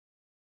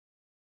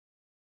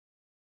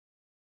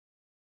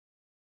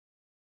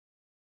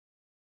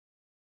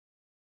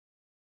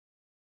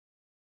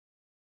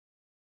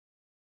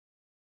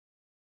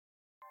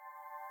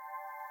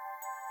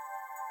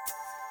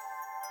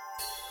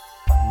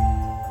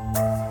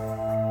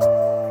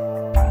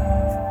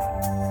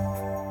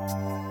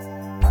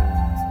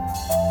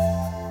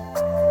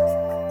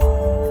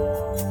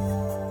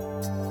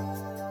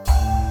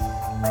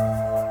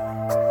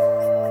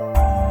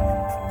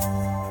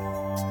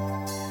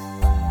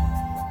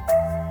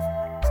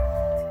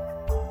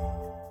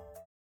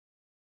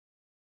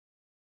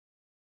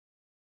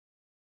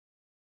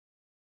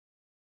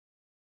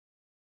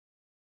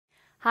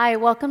Hi,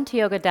 welcome to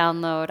Yoga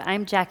Download.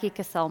 I'm Jackie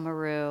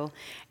Cassell-Maru,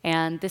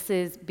 and this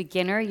is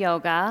beginner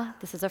yoga.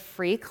 This is a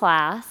free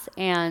class,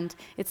 and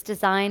it's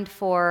designed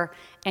for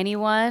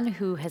anyone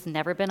who has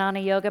never been on a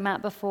yoga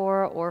mat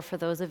before, or for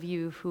those of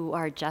you who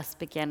are just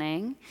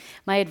beginning.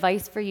 My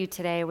advice for you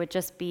today would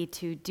just be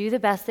to do the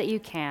best that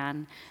you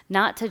can,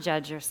 not to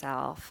judge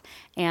yourself,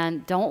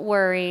 and don't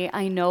worry.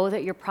 I know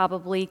that you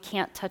probably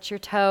can't touch your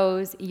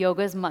toes.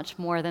 Yoga is much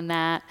more than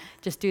that.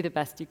 Just do the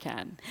best you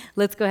can.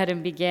 Let's go ahead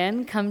and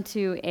begin. Come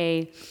to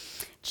a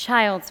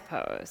child's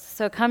pose.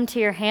 So come to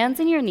your hands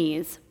and your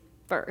knees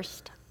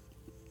first.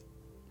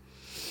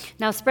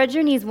 Now spread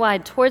your knees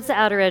wide towards the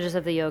outer edges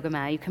of the yoga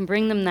mat. You can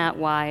bring them that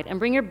wide and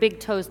bring your big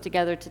toes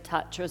together to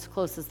touch, or as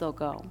close as they'll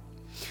go.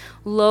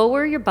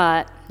 Lower your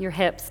butt, your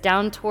hips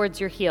down towards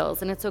your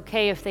heels, and it's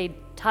okay if they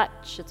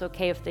touch, it's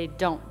okay if they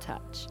don't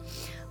touch.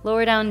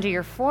 Lower down to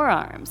your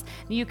forearms.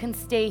 You can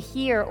stay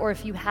here, or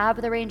if you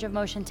have the range of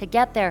motion to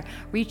get there,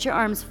 reach your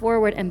arms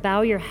forward and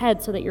bow your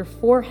head so that your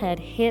forehead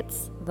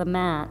hits the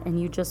mat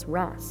and you just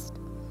rest.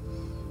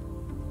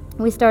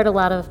 We start a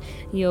lot of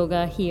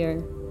yoga here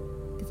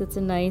because it's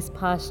a nice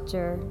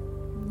posture.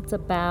 It's a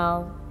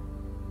bow.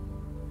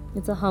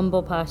 It's a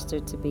humble posture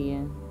to be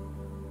in.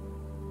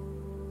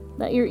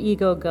 Let your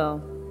ego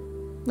go.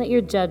 Let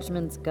your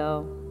judgments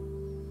go.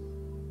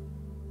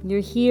 You're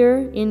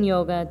here in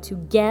yoga to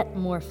get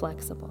more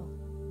flexible.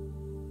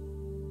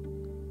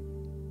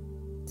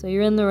 So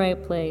you're in the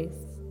right place.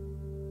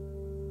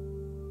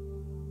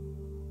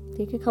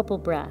 Take a couple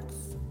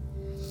breaths.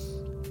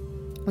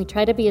 We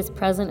try to be as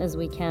present as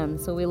we can,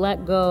 so we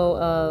let go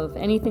of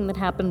anything that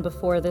happened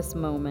before this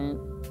moment.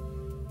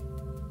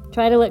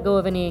 Try to let go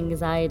of any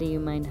anxiety you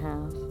might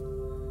have.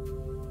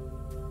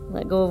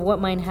 Let go of what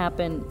might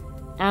happen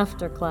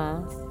after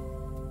class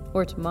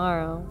or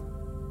tomorrow.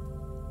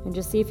 And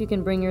just see if you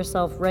can bring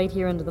yourself right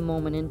here into the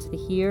moment, into the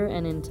here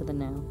and into the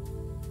now.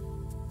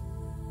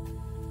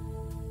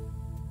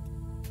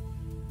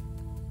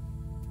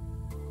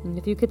 And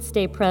if you could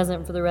stay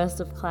present for the rest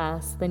of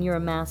class, then you're a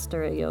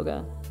master at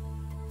yoga.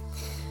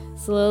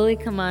 Slowly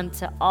come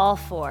onto all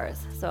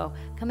fours. So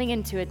coming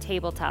into a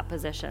tabletop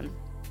position.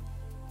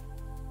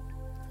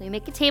 So you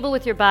make a table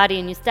with your body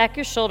and you stack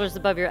your shoulders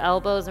above your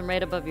elbows and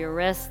right above your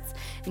wrists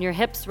and your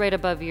hips right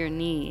above your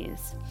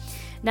knees.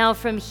 Now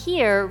from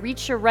here,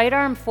 reach your right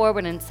arm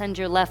forward and send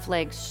your left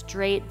leg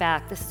straight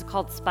back. This is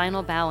called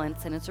spinal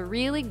balance, and it's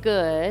really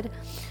good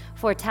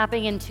for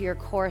tapping into your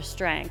core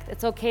strength.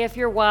 It's okay if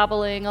you're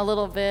wobbling a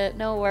little bit,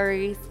 no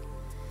worries.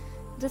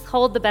 Just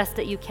hold the best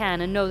that you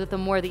can and know that the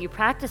more that you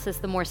practice this,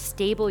 the more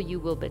stable you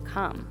will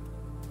become.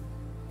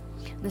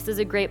 This is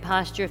a great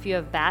posture if you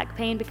have back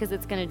pain because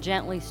it's going to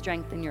gently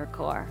strengthen your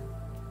core.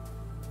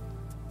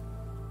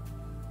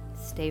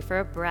 Stay for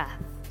a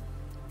breath.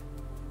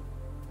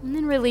 And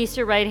then release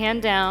your right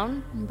hand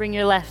down and bring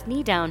your left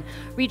knee down.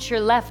 Reach your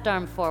left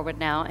arm forward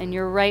now and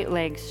your right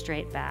leg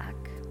straight back.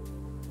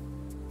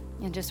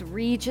 And just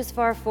reach as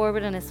far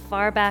forward and as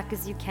far back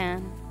as you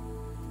can.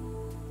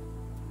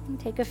 And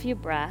take a few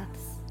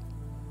breaths.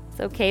 It's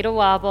okay to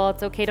wobble.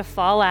 It's okay to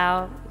fall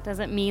out. It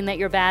doesn't mean that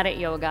you're bad at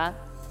yoga.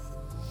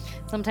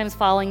 Sometimes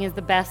falling is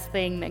the best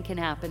thing that can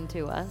happen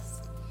to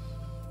us.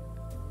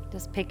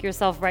 Just pick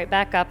yourself right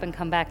back up and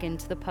come back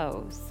into the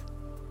pose.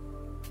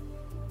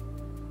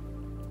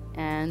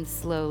 And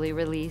slowly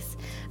release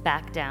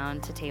back down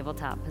to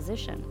tabletop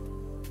position.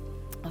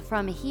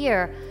 From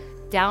here,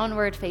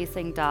 downward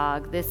facing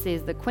dog. This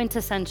is the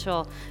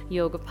quintessential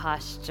yoga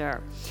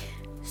posture.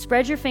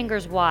 Spread your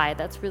fingers wide,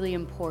 that's really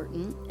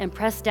important, and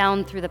press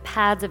down through the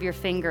pads of your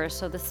fingers,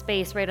 so the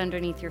space right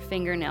underneath your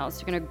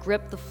fingernails. You're going to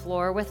grip the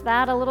floor with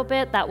that a little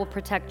bit. That will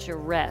protect your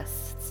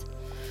wrists.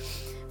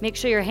 Make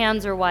sure your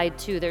hands are wide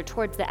too. They're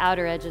towards the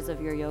outer edges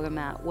of your yoga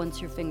mat once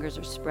your fingers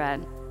are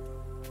spread.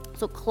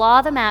 So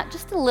claw the mat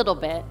just a little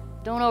bit,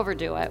 don't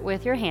overdo it,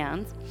 with your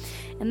hands.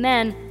 And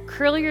then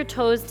curl your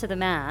toes to the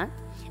mat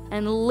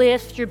and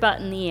lift your butt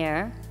in the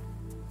air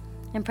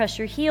and press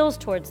your heels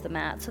towards the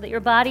mat so that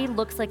your body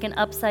looks like an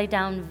upside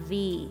down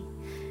V.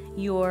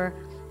 Your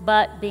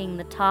butt being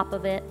the top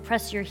of it.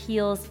 Press your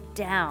heels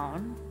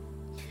down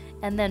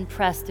and then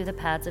press through the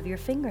pads of your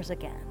fingers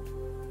again.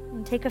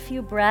 And take a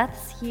few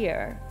breaths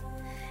here.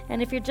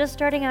 And if you're just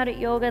starting out at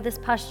yoga, this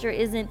posture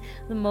isn't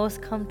the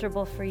most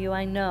comfortable for you,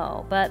 I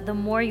know. But the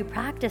more you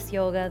practice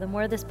yoga, the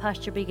more this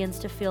posture begins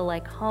to feel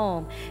like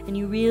home, and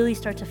you really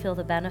start to feel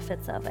the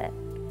benefits of it.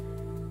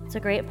 It's a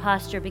great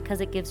posture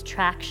because it gives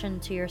traction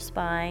to your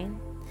spine.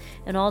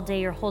 And all day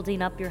you're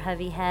holding up your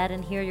heavy head,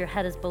 and here your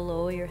head is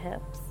below your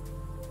hips.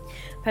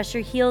 Press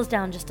your heels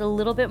down just a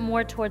little bit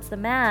more towards the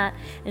mat,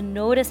 and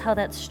notice how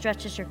that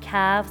stretches your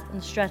calves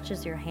and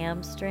stretches your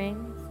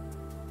hamstrings.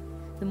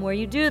 The more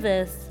you do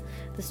this,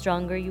 the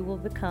stronger you will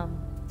become.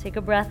 Take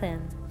a breath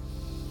in.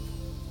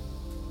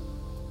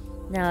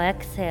 Now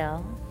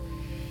exhale.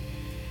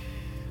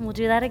 We'll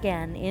do that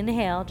again.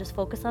 Inhale, just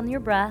focus on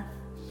your breath.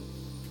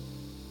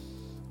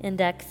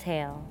 And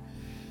exhale.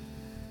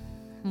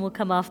 And we'll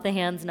come off the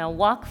hands now.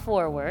 Walk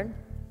forward.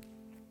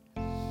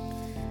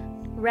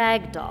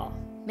 Ragdoll.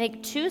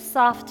 Make 2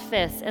 soft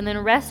fists and then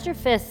rest your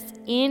fists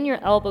in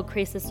your elbow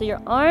creases so your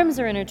arms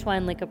are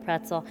intertwined like a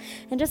pretzel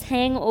and just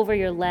hang over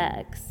your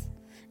legs.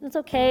 And it's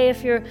okay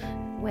if you're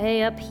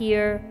way up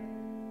here.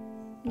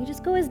 You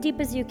just go as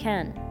deep as you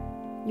can.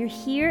 You're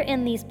here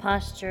in these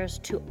postures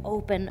to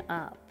open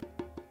up.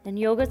 And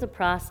yoga is a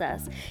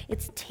process.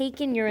 It's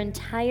taken your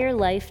entire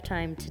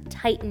lifetime to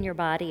tighten your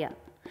body up.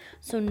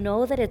 So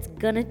know that it's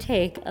gonna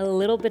take a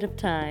little bit of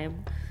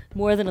time,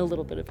 more than a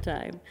little bit of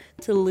time,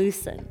 to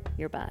loosen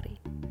your body.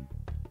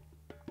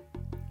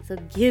 So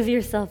give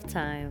yourself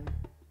time.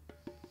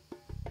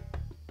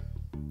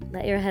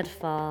 Let your head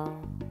fall.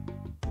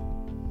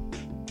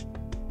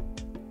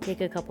 Take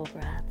a couple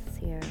breaths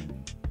here.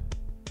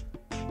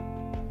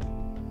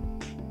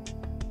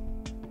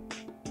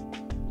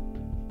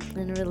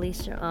 And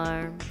release your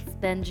arms.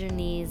 Bend your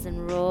knees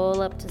and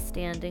roll up to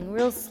standing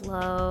real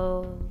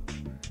slow.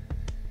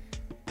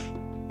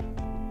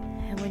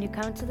 And when you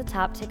come to the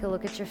top, take a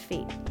look at your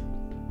feet.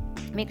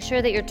 Make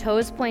sure that your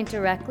toes point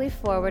directly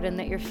forward and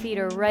that your feet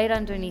are right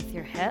underneath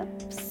your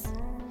hips.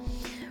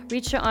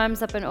 Reach your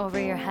arms up and over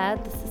your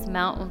head. This is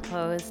mountain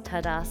pose,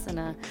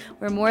 Tadasana.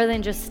 We're more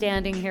than just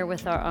standing here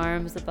with our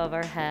arms above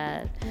our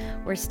head.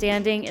 We're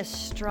standing as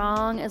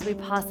strong as we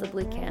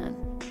possibly can,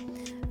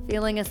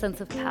 feeling a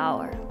sense of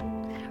power,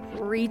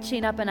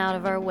 reaching up and out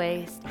of our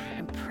waist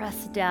and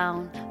press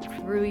down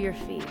through your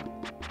feet.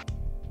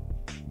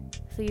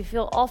 So you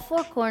feel all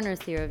 4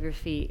 corners here of your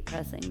feet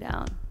pressing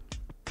down.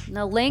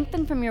 Now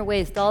lengthen from your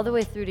waist all the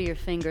way through to your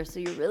fingers so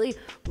you're really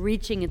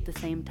reaching at the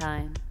same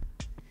time.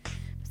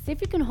 See if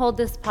you can hold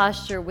this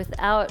posture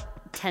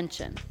without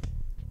tension.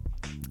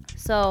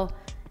 So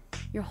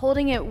you're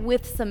holding it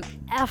with some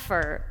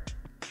effort,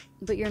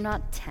 but you're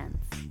not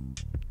tense.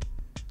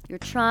 You're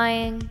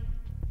trying,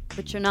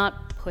 but you're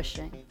not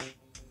pushing.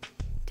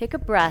 Take a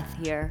breath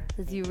here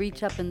as you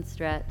reach up and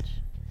stretch.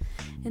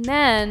 And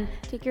then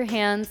take your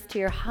hands to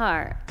your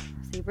heart.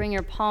 So you bring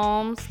your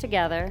palms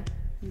together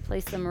and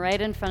place them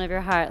right in front of your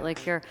heart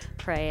like you're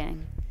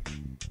praying.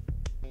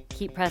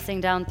 Keep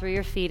pressing down through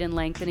your feet and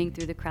lengthening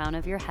through the crown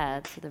of your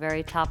head, to the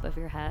very top of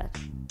your head.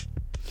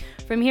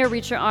 From here,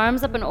 reach your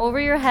arms up and over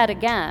your head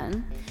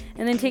again,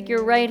 and then take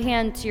your right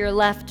hand to your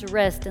left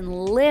wrist and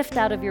lift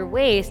out of your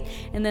waist,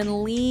 and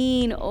then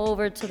lean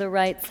over to the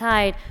right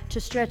side to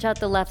stretch out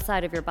the left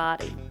side of your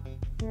body.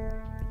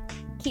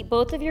 Keep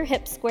both of your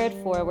hips squared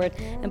forward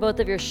and both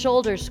of your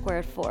shoulders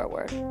squared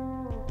forward.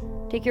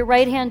 Take your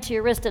right hand to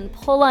your wrist and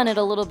pull on it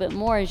a little bit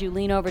more as you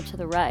lean over to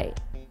the right.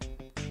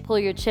 Pull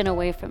your chin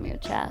away from your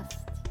chest.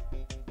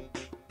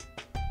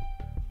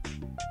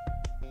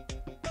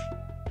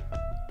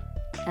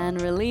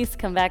 And release,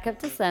 come back up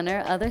to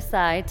center, other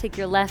side. Take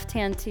your left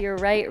hand to your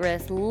right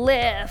wrist,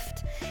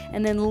 lift,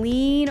 and then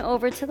lean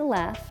over to the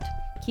left.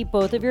 Keep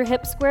both of your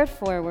hips squared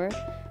forward,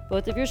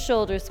 both of your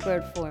shoulders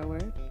squared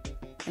forward,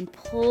 and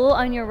pull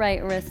on your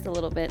right wrist a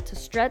little bit to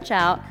stretch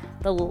out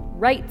the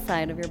right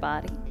side of your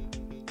body.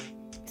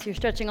 So you're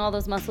stretching all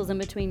those muscles in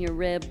between your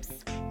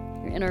ribs,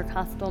 your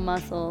intercostal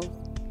muscles.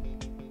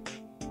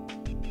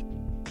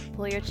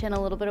 Pull your chin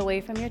a little bit away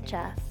from your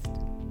chest.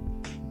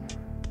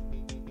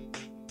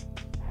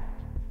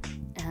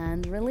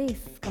 And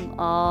release. Come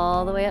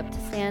all the way up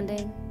to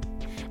standing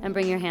and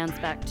bring your hands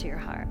back to your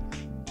heart.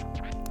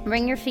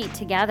 Bring your feet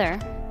together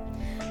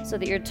so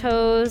that your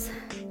toes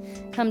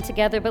come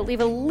together, but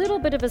leave a little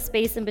bit of a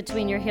space in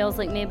between your heels,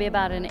 like maybe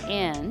about an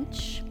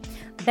inch.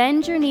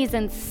 Bend your knees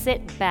and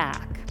sit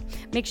back.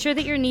 Make sure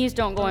that your knees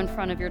don't go in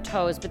front of your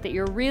toes, but that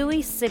you're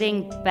really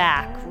sitting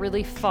back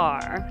really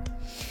far,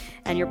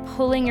 and you're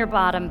pulling your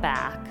bottom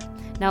back.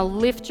 Now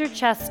lift your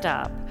chest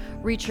up.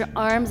 Reach your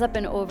arms up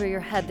and over your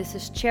head. This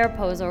is chair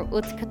pose or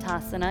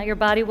Utkatasana. Your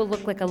body will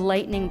look like a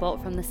lightning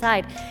bolt from the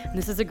side. And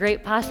this is a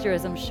great posture,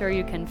 as I'm sure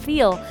you can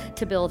feel,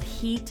 to build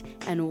heat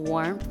and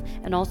warmth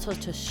and also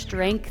to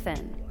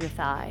strengthen your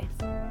thighs.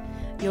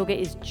 Yoga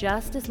is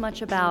just as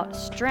much about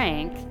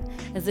strength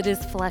as it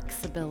is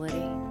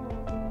flexibility.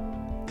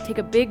 Take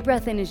a big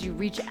breath in as you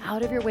reach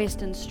out of your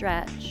waist and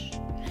stretch.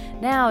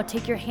 Now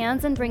take your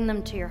hands and bring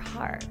them to your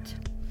heart.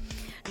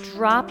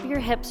 Drop your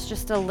hips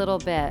just a little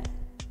bit.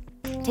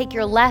 Take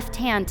your left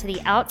hand to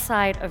the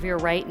outside of your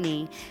right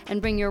knee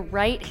and bring your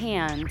right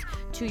hand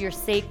to your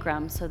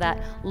sacrum, so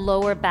that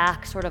lower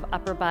back, sort of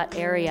upper butt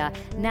area.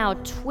 Now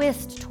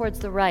twist towards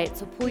the right,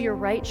 so pull your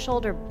right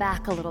shoulder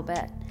back a little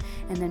bit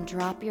and then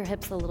drop your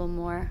hips a little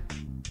more.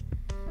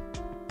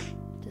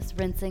 Just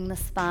rinsing the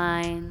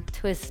spine,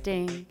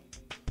 twisting.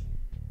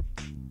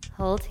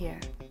 Hold here.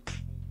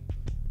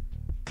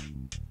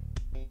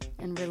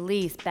 And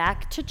release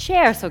back to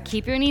chair. So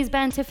keep your knees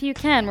bent if you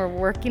can. We're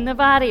working the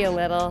body a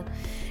little.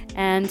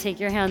 And take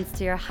your hands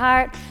to your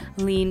heart.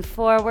 Lean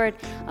forward.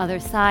 Other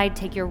side.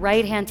 Take your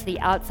right hand to the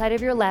outside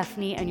of your left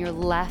knee and your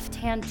left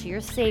hand to your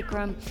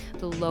sacrum,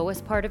 the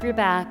lowest part of your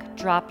back.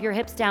 Drop your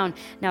hips down.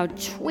 Now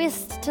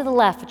twist to the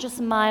left,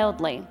 just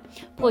mildly.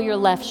 Pull your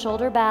left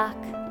shoulder back.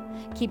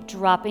 Keep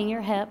dropping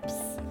your hips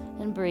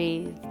and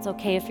breathe. It's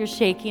okay if you're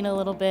shaking a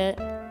little bit.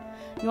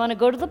 You want to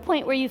go to the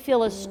point where you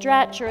feel a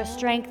stretch or a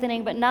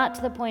strengthening, but not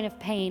to the point of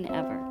pain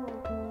ever.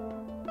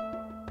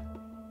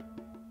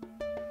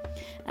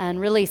 And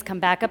release.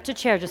 Come back up to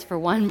chair just for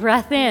one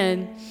breath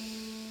in.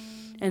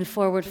 And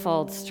forward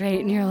fold.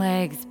 Straighten your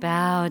legs.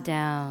 Bow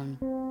down.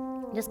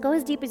 Just go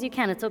as deep as you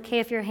can. It's okay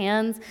if your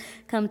hands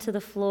come to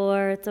the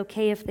floor. It's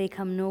okay if they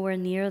come nowhere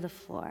near the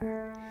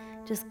floor.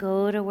 Just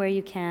go to where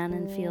you can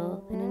and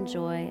feel and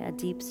enjoy a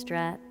deep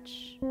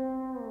stretch.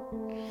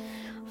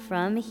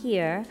 From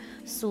here,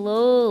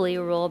 slowly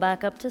roll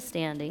back up to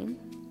standing.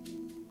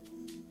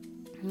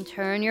 And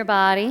turn your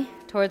body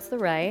towards the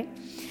right.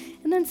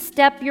 And then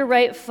step your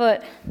right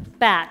foot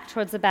back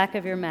towards the back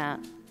of your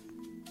mat.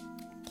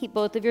 Keep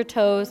both of your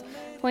toes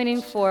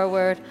pointing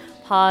forward.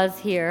 Pause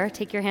here.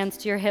 Take your hands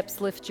to your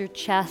hips. Lift your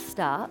chest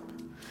up.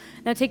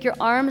 Now take your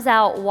arms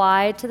out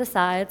wide to the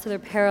side so they're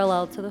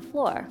parallel to the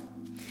floor.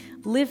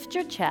 Lift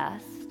your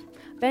chest.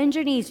 Bend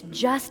your knees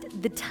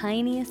just the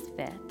tiniest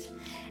bit.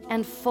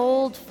 And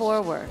fold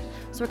forward.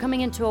 So we're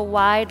coming into a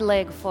wide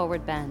leg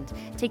forward bend.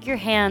 Take your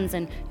hands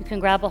and you can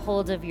grab a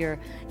hold of your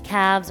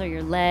calves or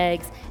your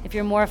legs. If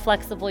you're more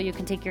flexible, you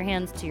can take your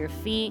hands to your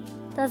feet.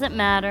 Doesn't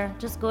matter.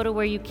 Just go to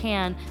where you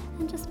can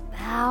and just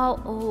bow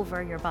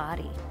over your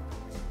body.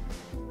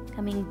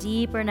 Coming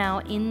deeper now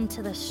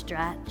into the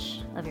stretch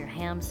of your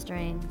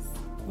hamstrings,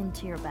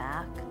 into your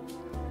back.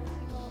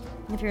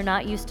 If you're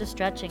not used to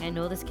stretching, I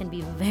know this can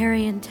be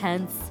very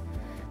intense.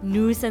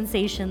 New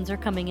sensations are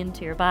coming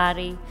into your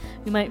body.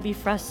 You might be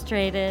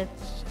frustrated.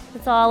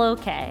 It's all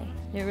okay.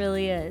 It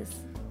really is.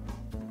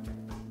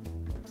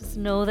 Just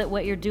know that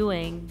what you're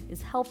doing is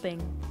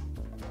helping.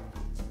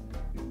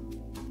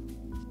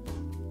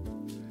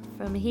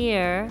 From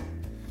here,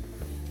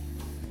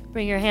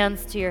 bring your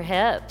hands to your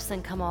hips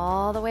and come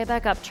all the way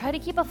back up. Try to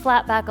keep a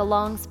flat back, a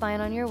long spine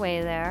on your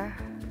way there.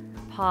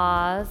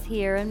 Pause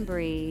here and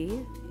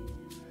breathe.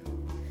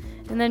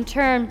 And then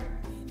turn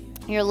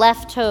your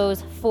left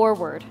toes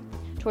forward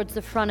towards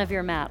the front of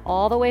your mat,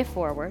 all the way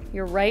forward.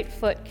 Your right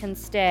foot can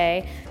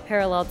stay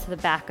parallel to the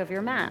back of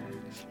your mat.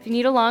 If you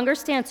need a longer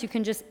stance, you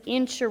can just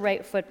inch your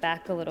right foot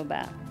back a little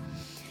bit.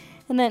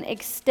 And then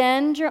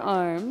extend your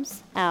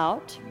arms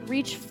out,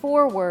 reach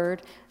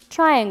forward,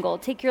 triangle.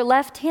 Take your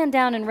left hand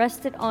down and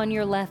rest it on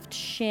your left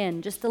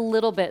shin, just a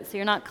little bit, so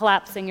you're not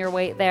collapsing your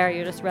weight there,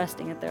 you're just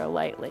resting it there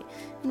lightly.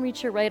 And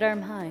reach your right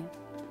arm high.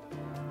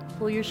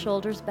 Pull your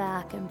shoulders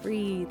back and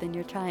breathe in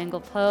your triangle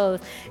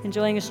pose,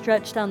 enjoying a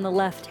stretch down the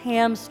left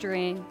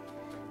hamstring,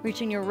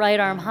 reaching your right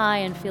arm high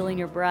and feeling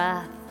your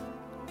breath.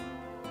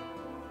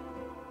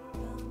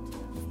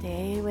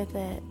 Stay with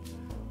it.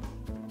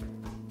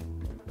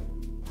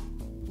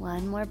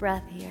 One more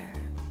breath here.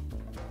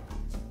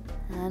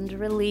 And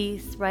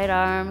release. Right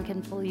arm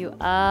can pull you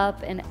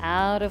up and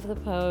out of the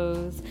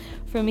pose.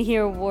 From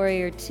here,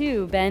 warrior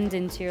two, bend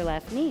into your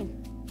left knee.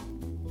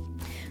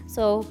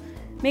 So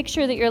make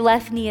sure that your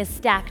left knee is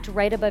stacked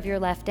right above your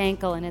left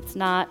ankle and it's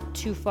not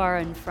too far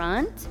in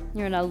front.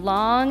 You're in a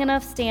long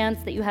enough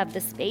stance that you have the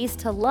space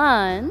to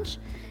lunge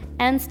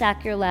and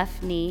stack your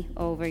left knee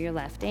over your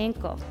left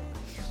ankle.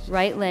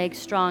 Right leg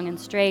strong and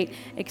straight.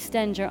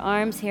 Extend your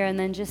arms here and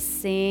then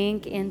just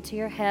sink into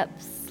your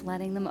hips,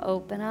 letting them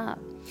open up.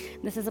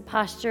 This is a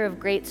posture of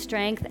great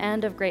strength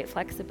and of great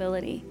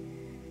flexibility.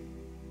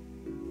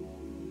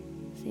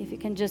 See if you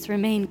can just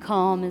remain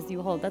calm as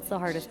you hold. That's the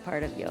hardest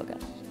part of yoga.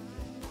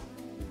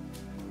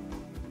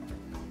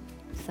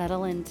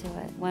 Settle into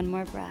it. One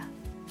more breath.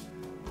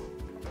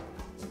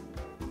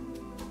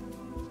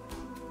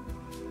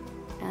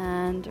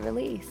 And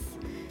release.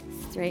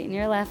 Straighten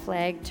your left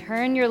leg.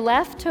 Turn your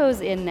left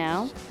toes in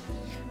now.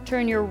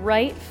 Turn your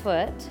right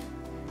foot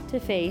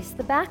to face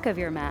the back of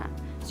your mat.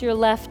 So your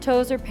left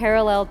toes are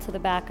parallel to the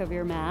back of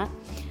your mat.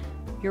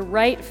 Your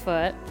right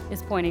foot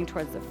is pointing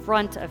towards the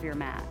front of your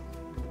mat.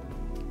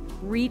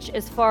 Reach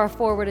as far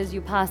forward as you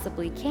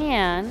possibly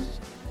can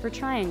for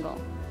triangle.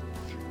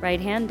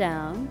 Right hand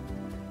down.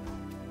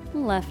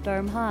 Left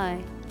arm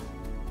high.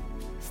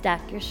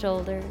 Stack your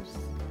shoulders,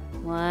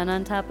 one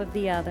on top of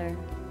the other.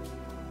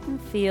 And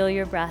feel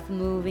your breath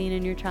moving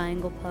in your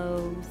triangle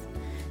pose,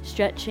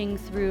 stretching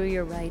through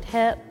your right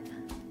hip,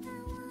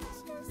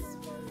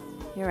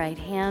 your right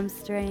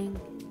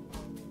hamstring.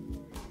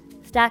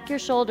 Stack your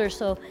shoulders,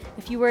 so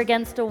if you were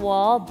against a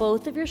wall,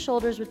 both of your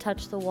shoulders would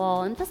touch the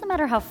wall, and it doesn't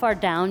matter how far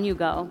down you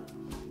go.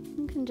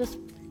 You can just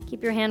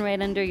keep your hand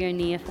right under your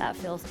knee if that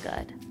feels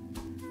good.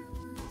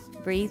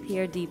 Breathe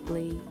here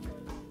deeply.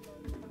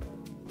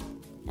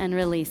 And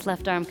release.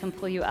 Left arm can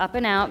pull you up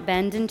and out.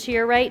 Bend into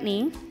your right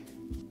knee.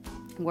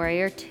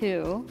 Warrior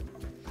two.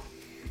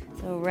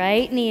 So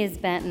right knee is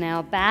bent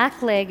now.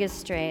 Back leg is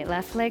straight.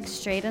 Left leg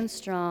straight and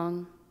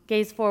strong.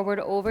 Gaze forward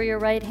over your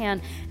right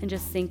hand and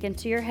just sink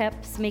into your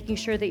hips, making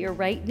sure that your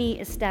right knee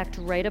is stacked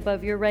right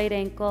above your right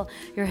ankle.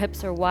 Your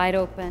hips are wide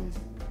open.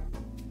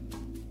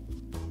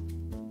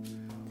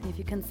 See if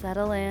you can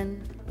settle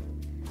in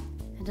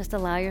and just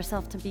allow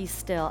yourself to be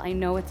still. I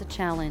know it's a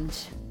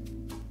challenge.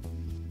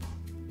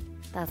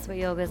 That's what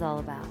yoga is all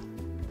about.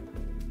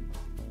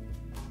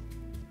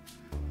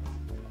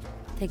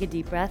 Take a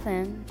deep breath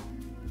in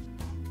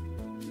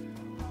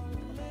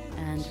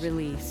and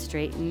release.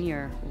 Straighten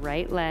your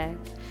right leg.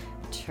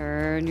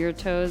 Turn your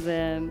toes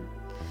in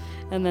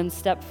And then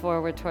step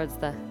forward towards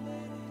the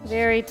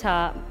very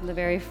top, the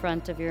very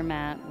front of your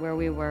mat where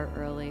we were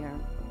earlier.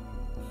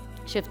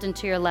 Shift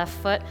into your left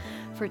foot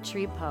for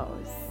tree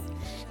pose.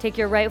 Take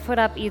your right foot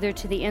up either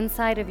to the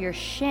inside of your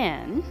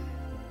shin,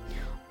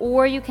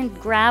 or you can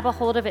grab a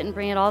hold of it and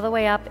bring it all the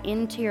way up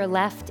into your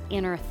left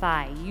inner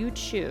thigh. You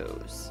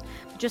choose.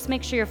 Just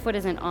make sure your foot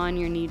isn't on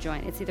your knee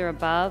joint. It's either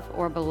above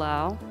or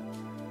below.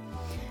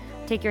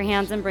 Take your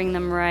hands and bring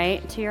them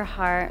right to your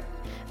heart.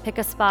 Pick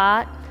a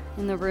spot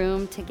in the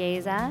room to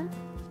gaze at.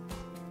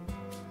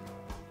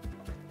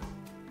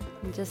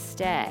 And just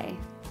stay.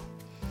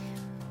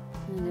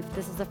 And if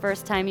this is the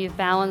first time you've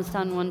balanced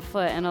on one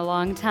foot in a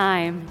long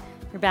time,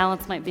 your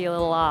balance might be a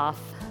little off.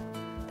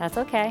 That's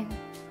okay.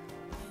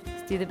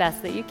 Just do the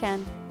best that you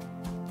can.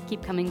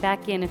 Keep coming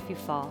back in if you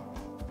fall.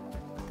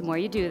 The more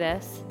you do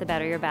this, the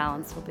better your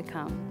balance will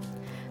become.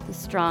 The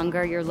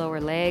stronger your lower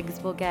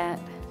legs will get.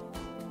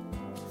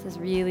 This is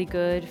really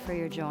good for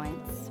your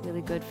joints,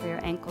 really good for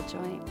your ankle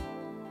joint.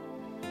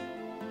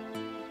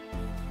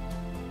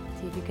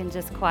 See if you can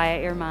just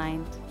quiet your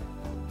mind.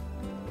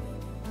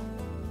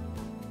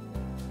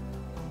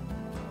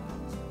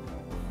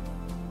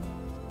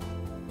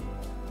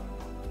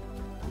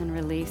 And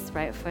release,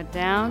 right foot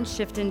down.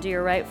 Shift into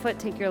your right foot.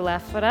 Take your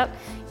left foot up,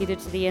 either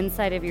to the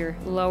inside of your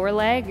lower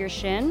leg, your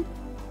shin,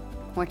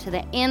 or to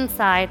the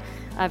inside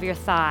of your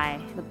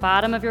thigh. The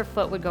bottom of your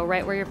foot would go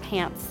right where your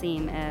pants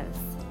seam is.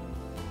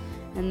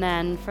 And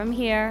then from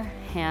here,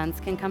 hands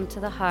can come to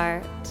the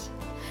heart.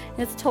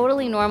 It's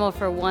totally normal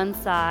for one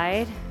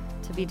side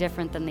to be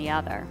different than the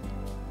other.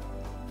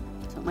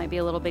 So it might be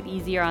a little bit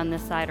easier on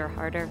this side or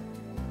harder,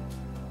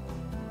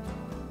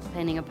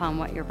 depending upon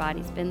what your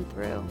body's been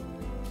through.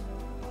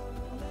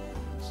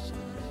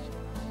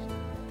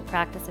 The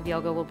practice of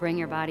yoga will bring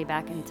your body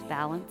back into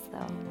balance,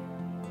 though.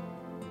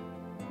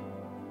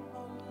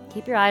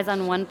 Keep your eyes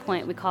on one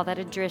point. We call that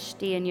a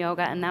drishti in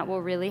yoga, and that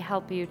will really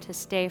help you to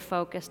stay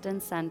focused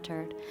and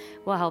centered.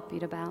 Will help you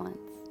to balance.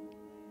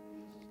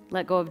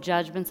 Let go of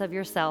judgments of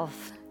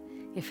yourself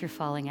if you're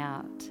falling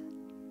out.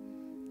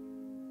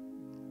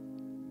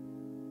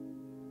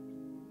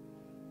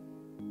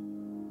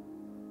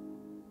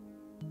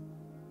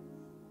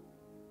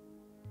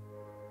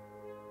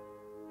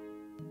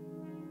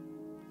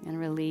 And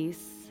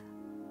release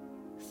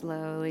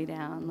slowly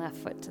down, left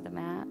foot to the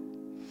mat.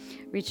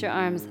 Reach your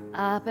arms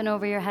up and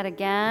over your head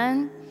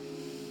again,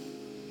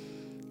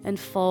 and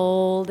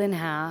fold in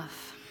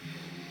half.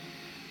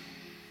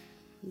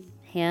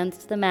 Hands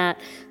to the mat,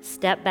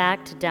 step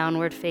back to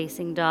downward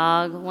facing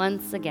dog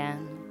once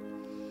again.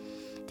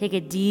 Take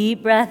a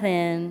deep breath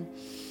in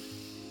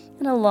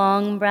and a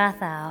long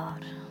breath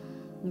out.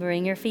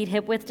 Bring your feet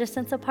hip width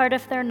distance apart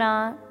if they're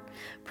not.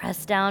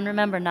 Press down,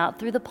 remember, not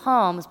through the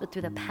palms, but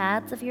through the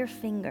pads of your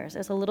fingers.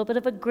 There's a little bit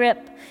of a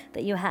grip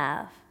that you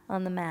have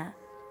on the mat.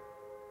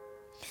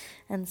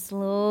 And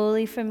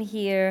slowly from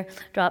here,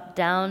 drop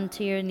down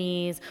to your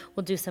knees.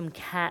 We'll do some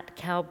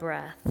cat-cow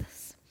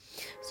breaths.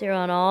 So you're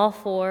on all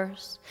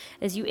fours.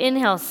 As you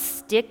inhale,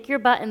 stick your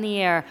butt in the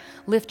air,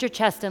 lift your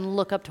chest and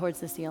look up towards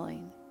the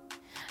ceiling.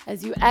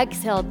 As you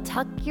exhale,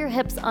 tuck your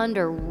hips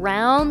under,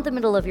 round the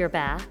middle of your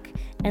back,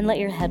 and let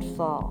your head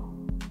fall.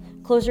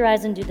 Close your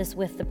eyes and do this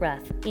with the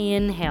breath.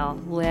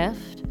 Inhale,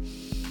 lift.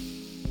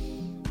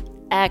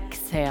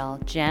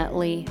 Exhale,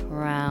 gently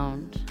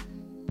round.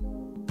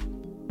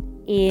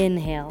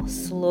 Inhale,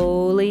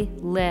 slowly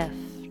lift.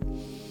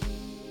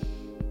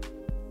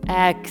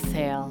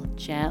 Exhale,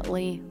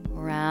 gently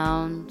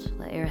round.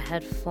 Let your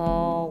head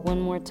fall. One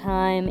more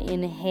time.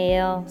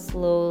 Inhale,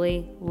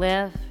 slowly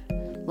lift.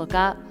 Look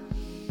up.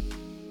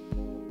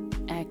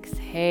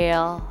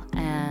 Exhale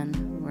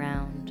and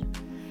round.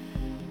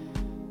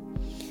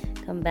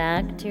 Come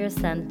back to your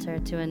center,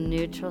 to a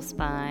neutral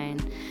spine,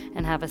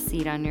 and have a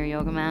seat on your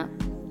yoga mat.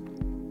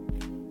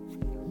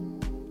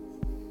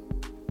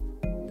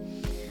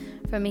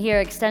 From here,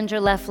 extend your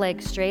left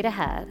leg straight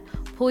ahead.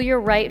 Pull your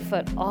right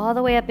foot all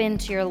the way up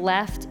into your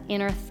left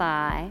inner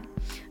thigh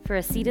for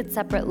a seated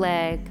separate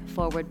leg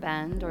forward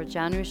bend, or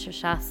Janu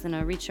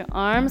Shirshasana. Reach your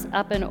arms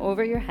up and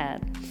over your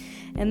head.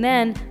 And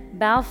then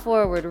bow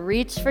forward,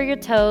 reach for your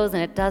toes,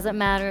 and it doesn't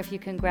matter if you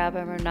can grab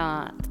them or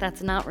not.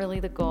 That's not really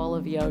the goal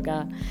of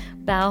yoga.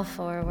 Bow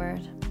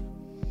forward.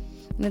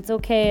 And it's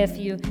okay if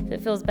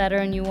it feels better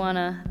and you want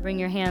to bring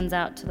your hands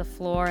out to the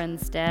floor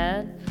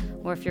instead,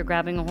 or if you're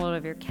grabbing a hold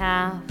of your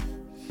calf.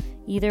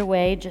 Either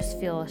way, just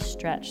feel a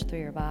stretch through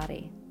your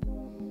body.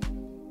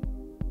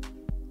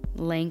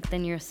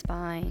 Lengthen your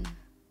spine.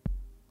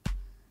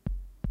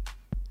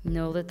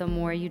 Know that the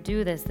more you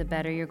do this, the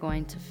better you're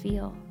going to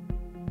feel.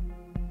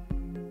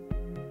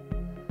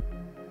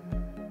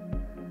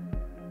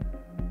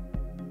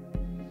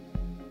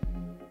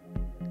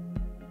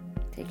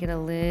 Take it a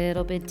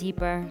little bit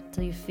deeper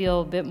till you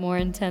feel a bit more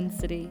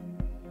intensity.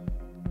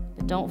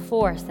 But don't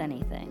force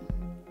anything.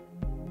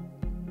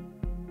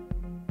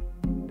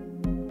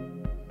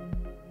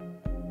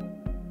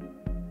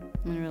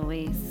 And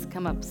release.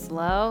 Come up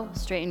slow.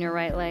 Straighten your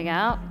right leg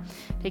out.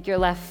 Take your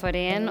left foot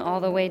in all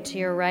the way to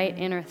your right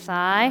inner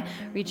thigh.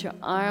 Reach your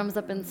arms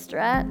up and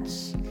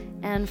stretch.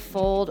 And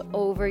fold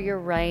over your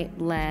right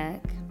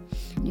leg.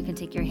 You can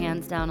take your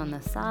hands down on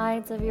the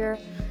sides of your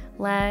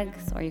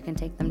legs, or you can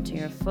take them to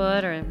your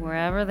foot or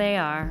wherever they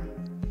are.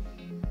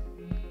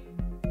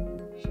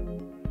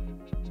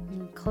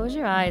 And close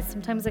your eyes.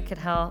 Sometimes it could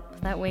help.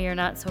 That way you're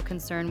not so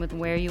concerned with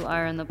where you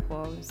are in the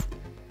pose.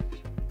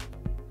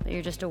 But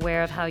you're just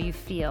aware of how you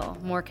feel,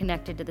 more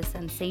connected to the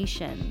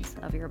sensations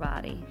of your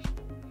body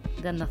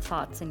than the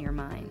thoughts in your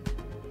mind.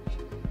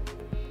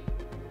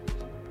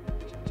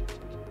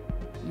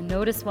 And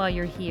notice while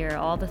you're here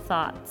all the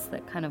thoughts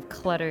that kind of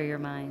clutter your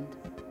mind.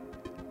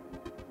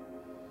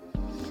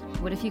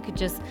 What if you could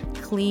just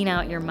clean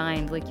out your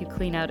mind like you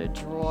clean out a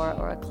drawer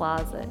or a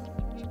closet?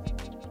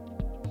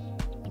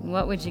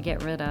 What would you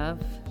get rid of?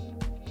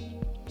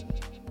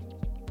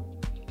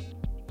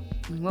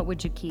 And what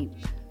would you keep?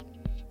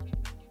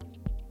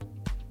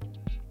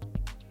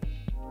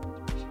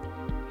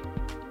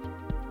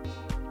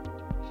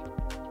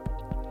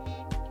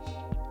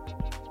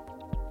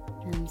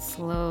 And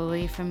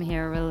slowly from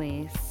here,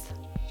 release.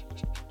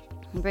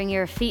 Bring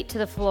your feet to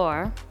the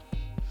floor,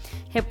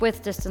 hip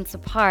width distance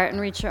apart, and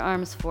reach your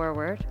arms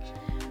forward.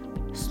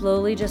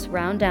 Slowly just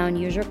round down,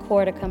 use your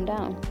core to come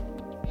down.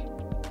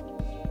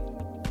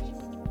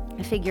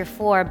 Figure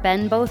 4,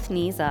 bend both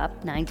knees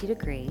up 90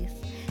 degrees.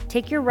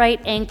 Take your right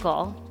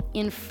ankle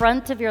in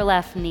front of your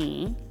left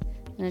knee,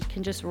 and it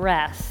can just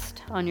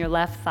rest on your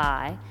left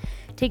thigh.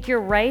 Take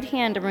your right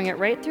hand and bring it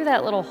right through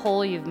that little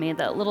hole you've made,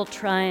 that little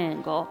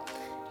triangle,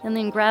 and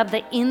then grab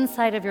the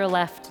inside of your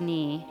left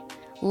knee.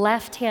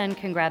 Left hand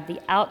can grab the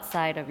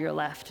outside of your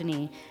left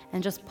knee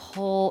and just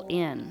pull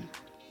in.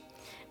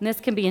 And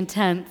this can be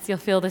intense. You'll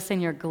feel this in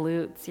your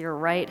glutes, your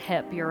right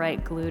hip, your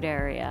right glute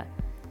area.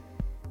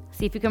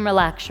 See if you can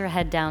relax your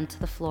head down to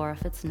the floor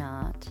if it's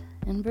not,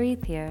 and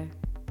breathe here.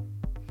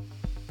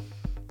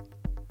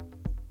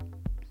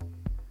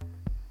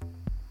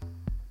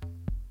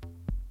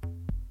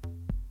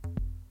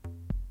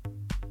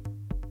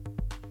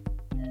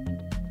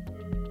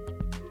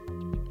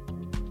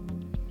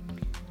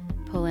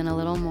 Pull in a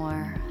little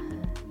more.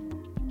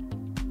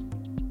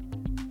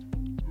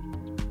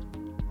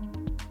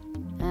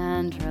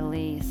 And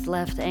release.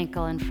 Left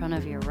ankle in front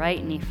of your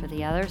right knee for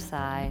the other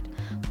side.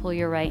 Pull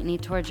your right knee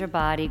towards your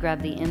body.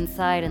 Grab the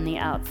inside and the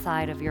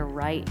outside of your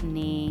right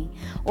knee.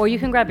 Or you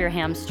can grab your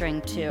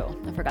hamstring too.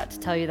 I forgot to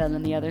tell you that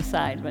on the other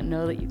side, but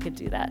know that you could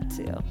do that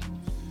too.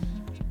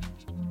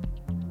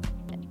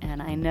 And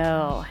I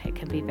know it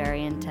can be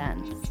very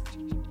intense.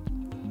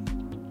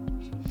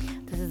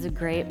 This is a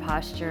great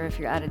posture if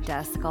you're at a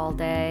desk all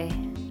day.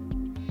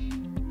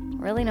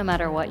 Really, no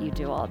matter what you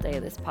do all day,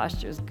 this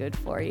posture is good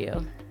for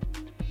you.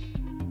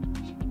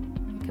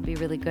 It could be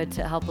really good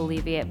to help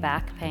alleviate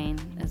back pain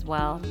as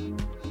well.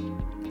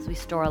 As we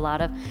store a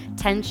lot of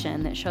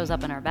tension that shows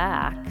up in our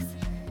backs,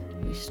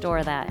 we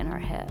store that in our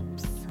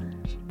hips.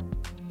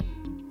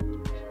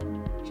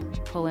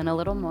 Pull in a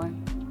little more.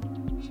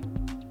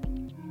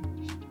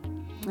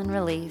 And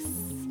release.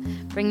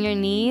 Bring your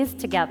knees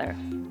together.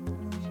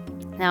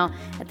 Now,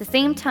 at the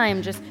same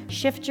time, just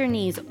shift your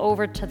knees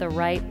over to the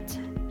right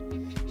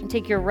and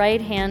take your right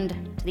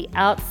hand to the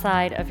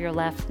outside of your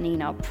left knee.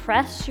 Now,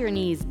 press your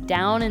knees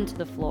down into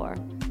the floor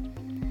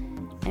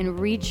and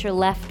reach your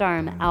left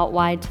arm out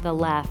wide to the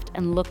left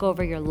and look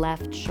over your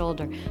left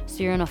shoulder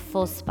so you're in a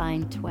full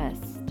spine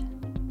twist.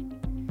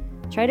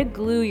 Try to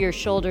glue your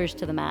shoulders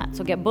to the mat.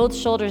 So get both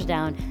shoulders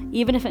down,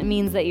 even if it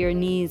means that your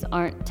knees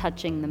aren't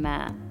touching the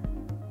mat.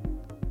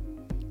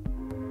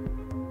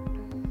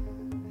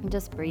 And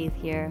just breathe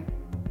here.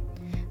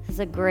 This is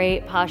a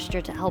great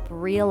posture to help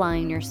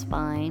realign your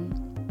spine,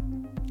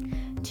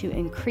 to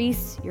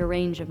increase your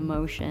range of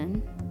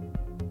motion,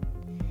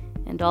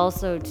 and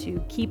also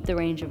to keep the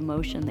range of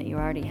motion that you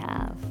already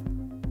have.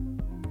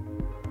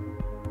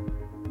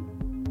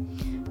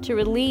 To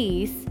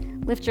release,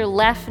 lift your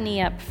left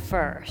knee up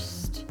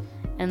first,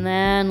 and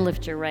then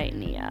lift your right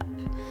knee up.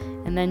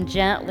 And then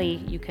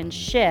gently, you can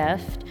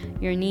shift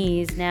your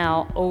knees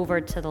now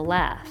over to the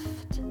left.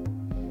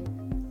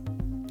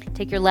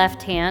 Take your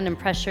left hand and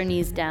press your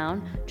knees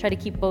down. Try to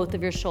keep both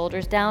of your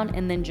shoulders down,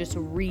 and then just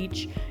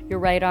reach your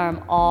right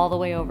arm all the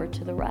way over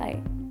to the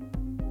right.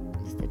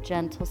 Just a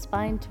gentle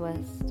spine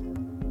twist.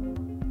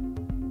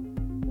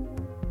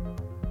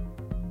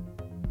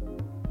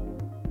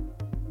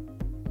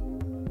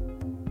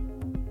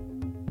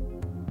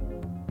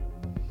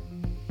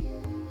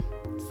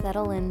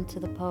 Settle into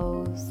the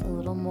pose a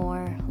little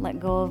more. Let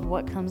go of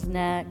what comes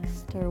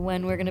next or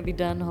when we're going to be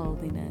done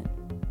holding it.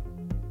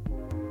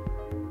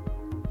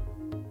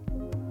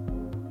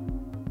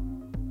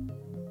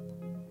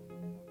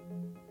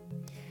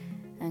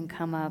 And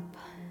come up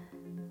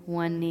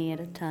one knee at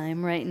a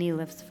time. Right knee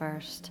lifts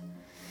first.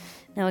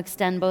 Now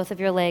extend both of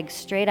your legs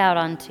straight out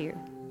onto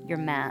your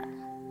mat.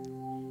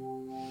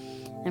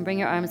 And bring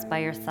your arms by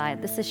your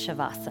side. This is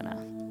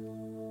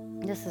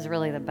Shavasana. This is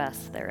really the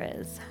best there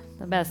is.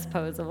 The best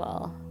pose of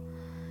all.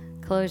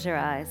 close your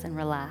eyes and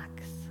relax.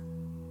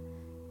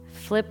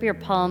 Flip your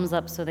palms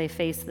up so they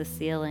face the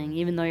ceiling,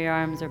 even though your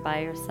arms are by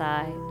your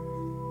side.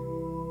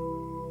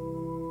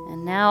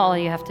 And now all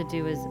you have to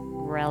do is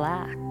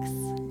relax.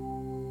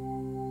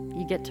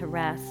 You get to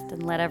rest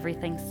and let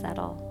everything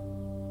settle.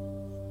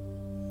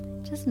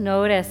 Just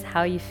notice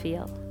how you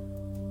feel.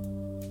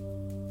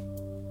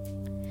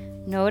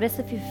 Notice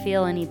if you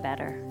feel any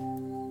better.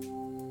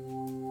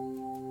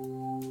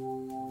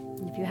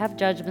 If you have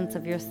judgments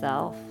of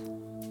yourself,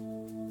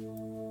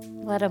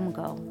 let them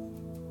go.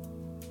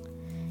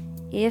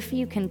 If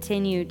you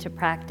continue to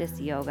practice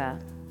yoga,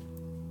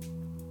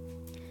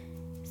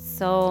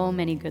 so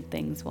many good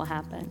things will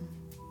happen,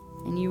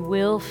 and you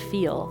will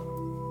feel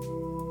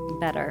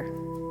better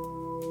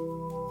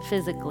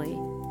physically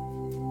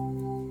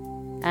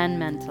and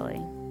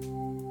mentally,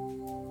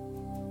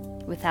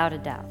 without a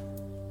doubt.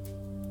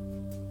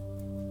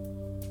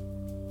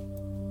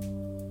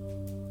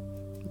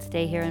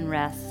 Stay here and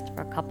rest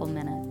for a couple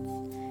minutes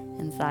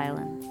in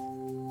silence.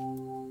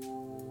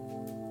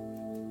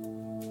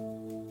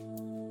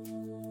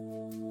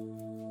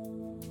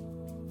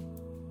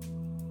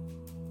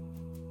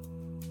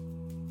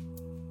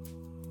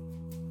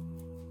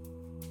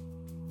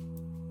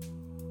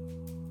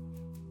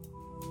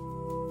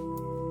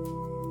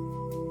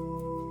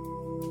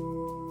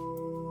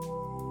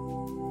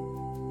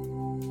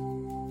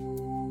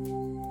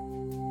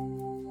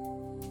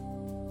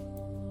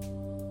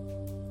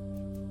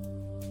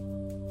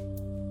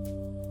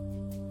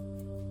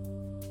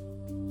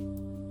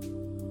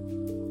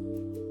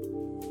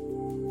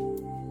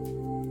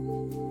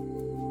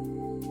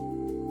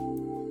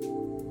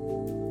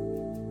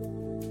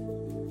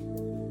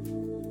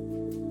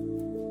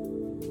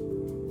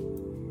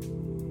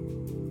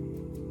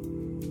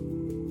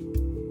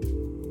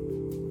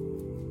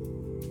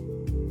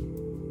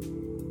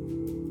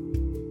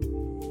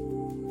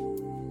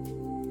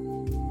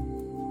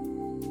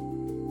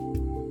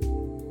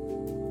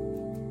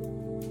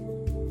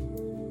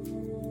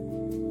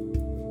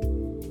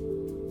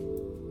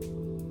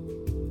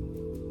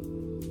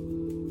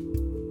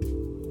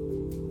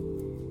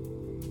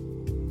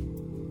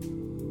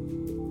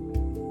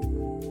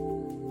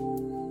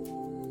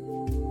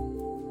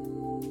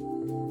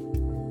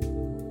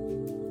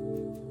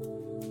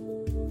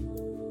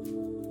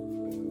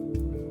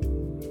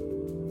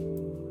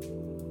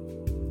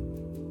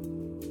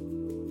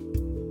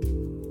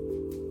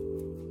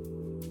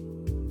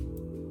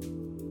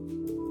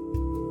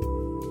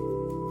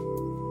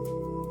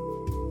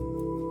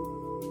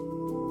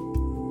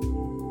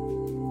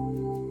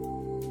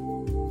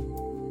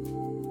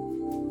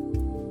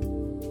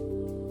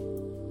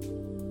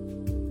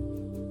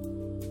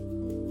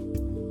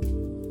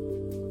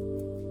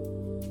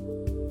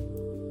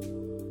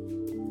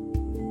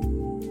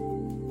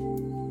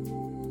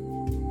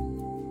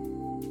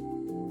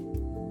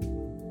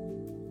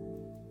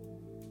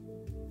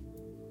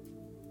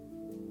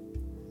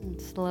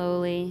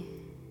 Slowly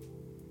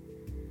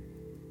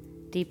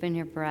deepen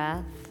your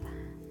breath.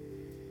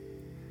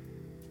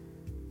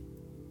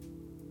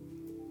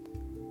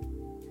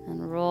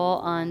 And roll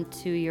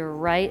onto your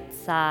right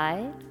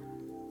side.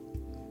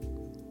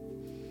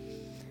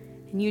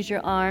 And use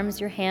your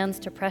arms, your hands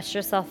to press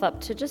yourself up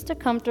to just a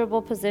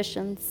comfortable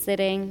position,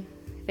 sitting,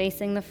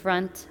 facing the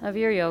front of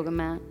your yoga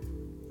mat.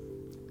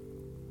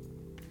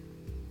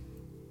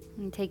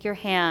 And take your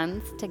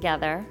hands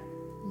together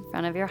in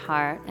front of your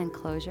heart and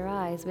close your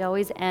eyes. We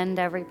always end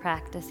every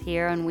practice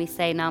here and we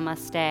say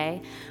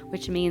namaste,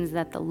 which means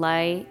that the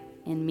light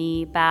in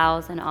me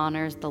bows and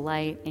honors the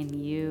light in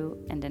you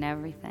and in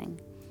everything.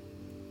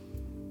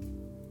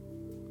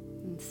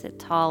 And sit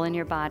tall in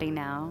your body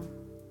now.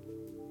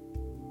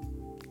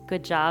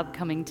 Good job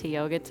coming to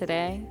yoga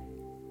today.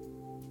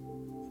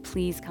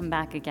 Please come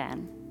back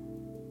again.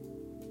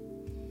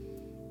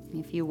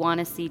 If you want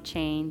to see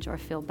change or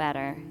feel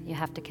better, you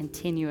have to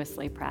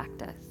continuously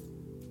practice.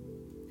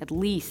 At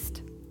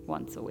least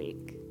once a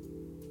week.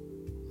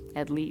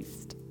 At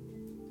least.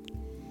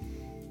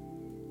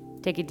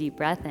 Take a deep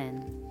breath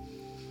in.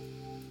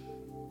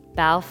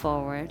 Bow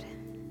forward.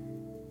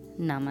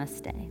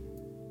 Namaste.